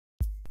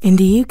In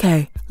the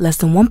UK, less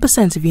than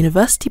 1% of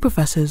university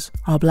professors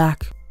are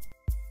black.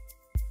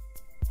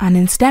 And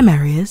in STEM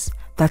areas,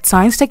 that's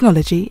science,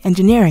 technology,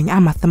 engineering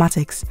and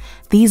mathematics,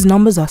 these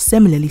numbers are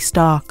similarly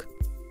stark.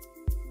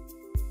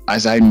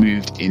 As I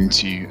moved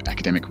into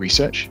academic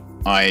research,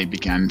 I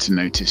began to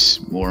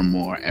notice more and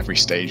more every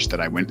stage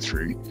that I went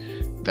through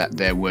that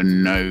there were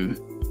no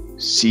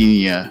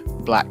senior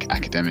black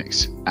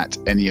academics at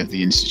any of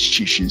the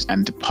institutions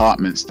and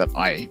departments that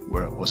I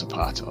was a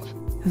part of.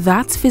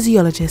 That's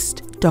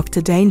physiologist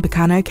Dr. Dayne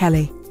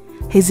Beccano-Kelly.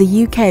 He's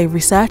a UK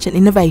Research and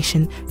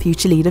Innovation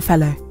Future Leader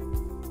Fellow.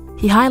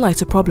 He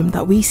highlights a problem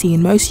that we see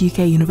in most UK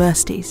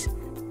universities.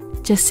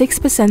 Just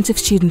 6% of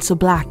students are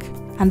black,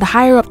 and the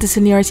higher up the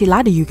seniority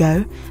ladder you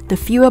go, the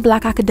fewer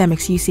black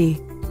academics you see.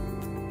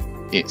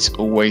 It's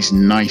always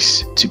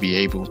nice to be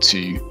able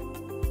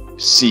to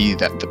see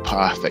that the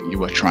path that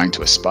you are trying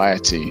to aspire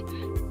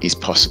to is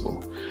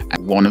possible.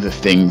 And one of the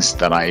things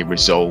that I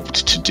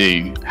resolved to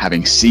do,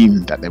 having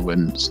seen that there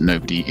was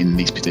nobody in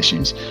these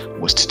positions,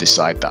 was to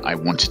decide that I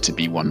wanted to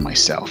be one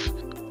myself.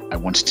 I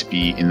wanted to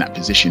be in that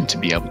position to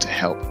be able to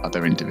help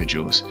other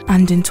individuals.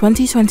 And in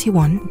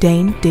 2021,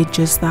 Dayne did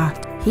just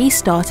that. He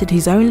started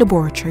his own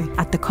laboratory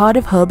at the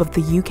Cardiff hub of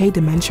the UK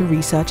Dementia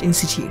Research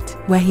Institute,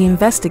 where he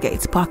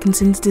investigates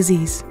Parkinson's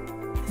disease.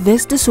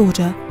 This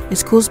disorder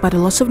is caused by the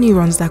loss of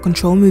neurons that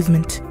control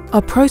movement,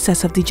 a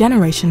process of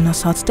degeneration that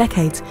starts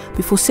decades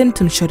before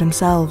symptoms show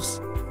themselves.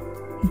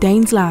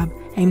 Dayne's lab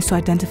aims to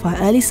identify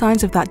early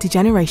signs of that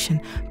degeneration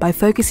by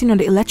focusing on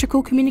the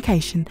electrical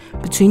communication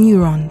between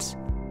neurons.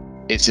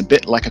 It's a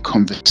bit like a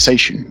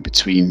conversation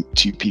between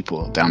two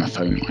people down a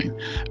phone line.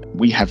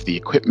 We have the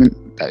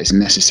equipment that is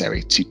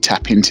necessary to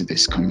tap into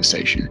this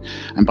conversation,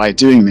 and by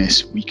doing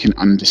this we can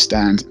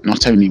understand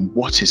not only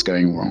what is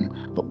going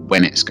wrong, but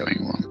when it's going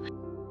wrong.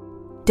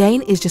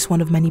 Dayne is just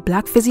one of many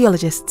black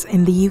physiologists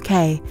in the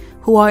UK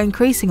who are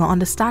increasing our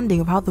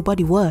understanding of how the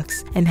body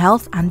works in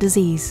health and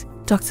disease.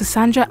 Dr.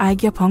 Sandra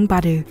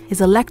Agyapong-Badu is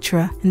a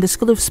lecturer in the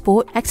School of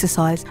Sport,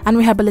 Exercise and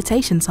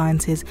Rehabilitation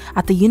Sciences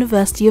at the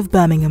University of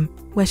Birmingham,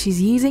 where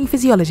she's using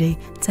physiology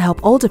to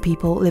help older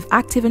people live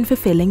active and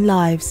fulfilling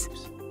lives.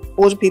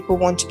 Older people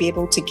want to be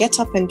able to get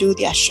up and do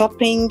their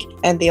shopping,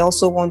 and they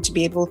also want to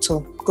be able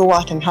to go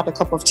out and have a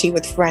cup of tea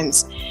with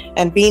friends,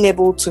 and being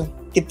able to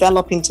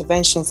develop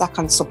interventions that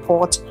can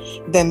support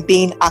them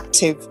being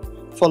active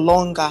for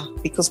longer,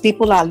 because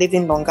people are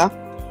living longer,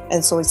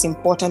 and so it's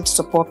important to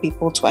support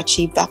people to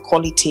achieve that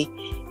quality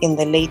in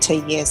the later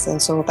years. And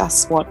so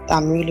that's what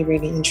I'm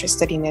really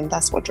interested in, and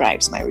that's what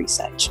drives my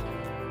research.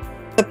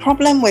 The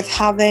problem with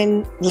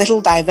having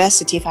little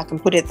diversity, if I can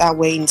put it that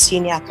way, in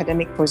senior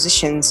academic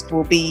positions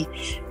will be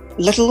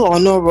little or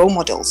no role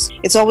models.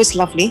 It's always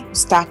lovely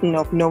starting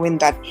off knowing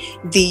that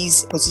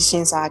these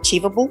positions are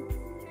achievable,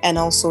 and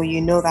also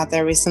you know that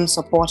there is some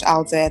support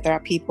out there. There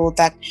are people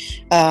that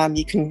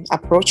you can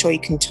approach or you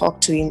can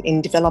talk to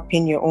in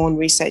developing your own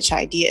research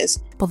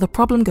ideas. But the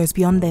problem goes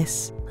beyond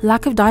this.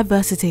 Lack of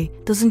diversity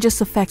doesn't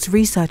just affect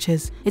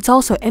researchers, it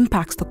also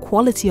impacts the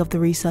quality of the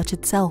research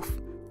itself.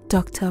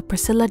 Dr.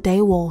 Priscilla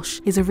Day-Walsh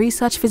is a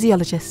research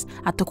physiologist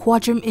at the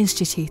Quadram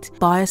Institute,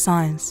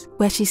 Bioscience,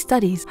 where she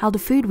studies how the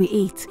food we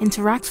eat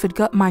interacts with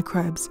gut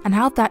microbes and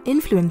how that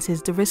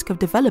influences the risk of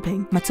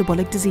developing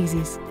metabolic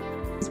diseases.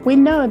 We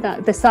know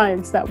that the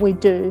science that we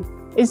do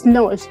is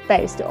not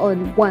based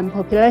on one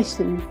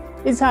population.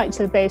 It's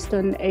actually based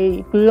on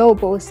a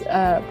global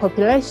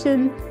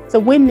population. So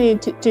we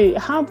need to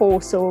have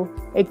also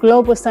a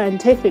global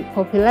scientific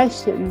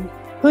population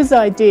whose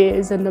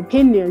ideas and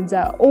opinions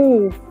are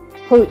all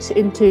put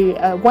into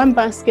one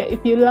basket,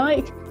 if you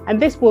like, and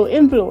this will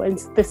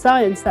influence the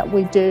science that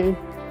we do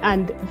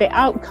and the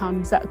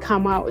outcomes that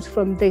come out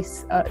from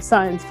this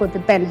science for the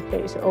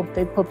benefit of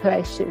the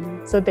population,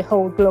 so the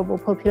whole global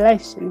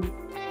population.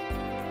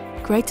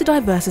 Greater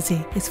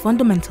diversity is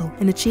fundamental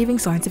in achieving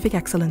scientific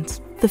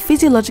excellence. The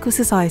Physiological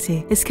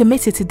Society is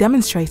committed to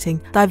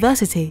demonstrating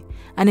diversity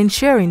and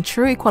ensuring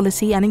true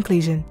equality and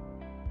inclusion.